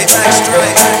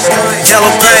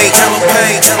yellow paint.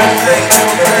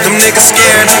 Them niggas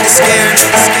scared.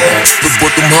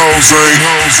 But them hoes ain't.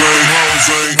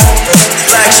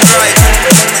 Black stripe,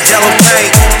 yellow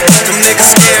paint. Them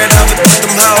niggas scared of it, but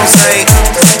them hoes ain't.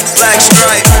 Black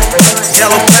stripe,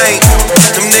 yellow paint.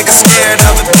 Them niggas scared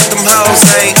of it, but them hoes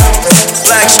ain't.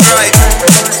 Black stripe,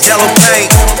 yellow paint.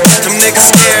 Them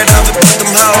niggas scared of it, but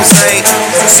them hoes ain't.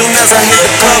 Soon as I hit the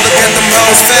club, look at them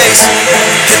hoes' face.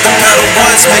 Hit the pedal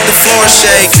once, make the floor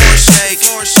shake. Let's make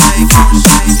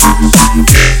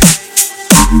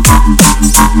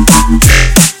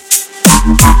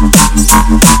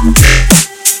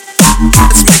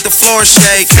the floor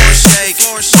shake.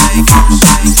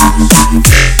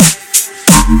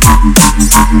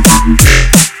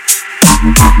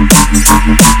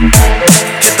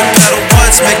 Hit the pedal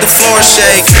once, make the floor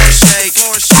shake. Let's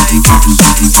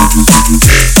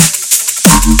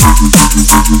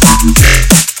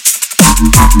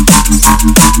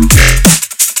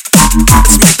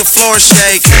make the floor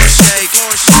shake.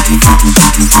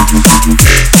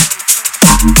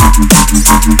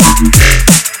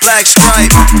 Black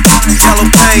stripe, yellow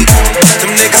paint.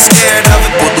 Them niggas scared of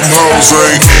it, but them hoes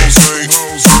ain't.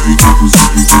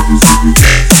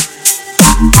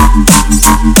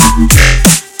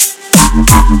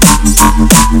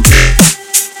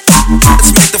 Let's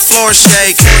make the floor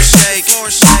shake.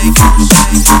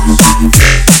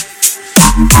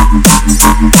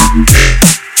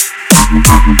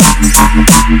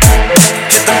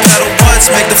 Hit the pedal once,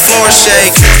 make the floor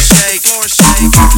shake.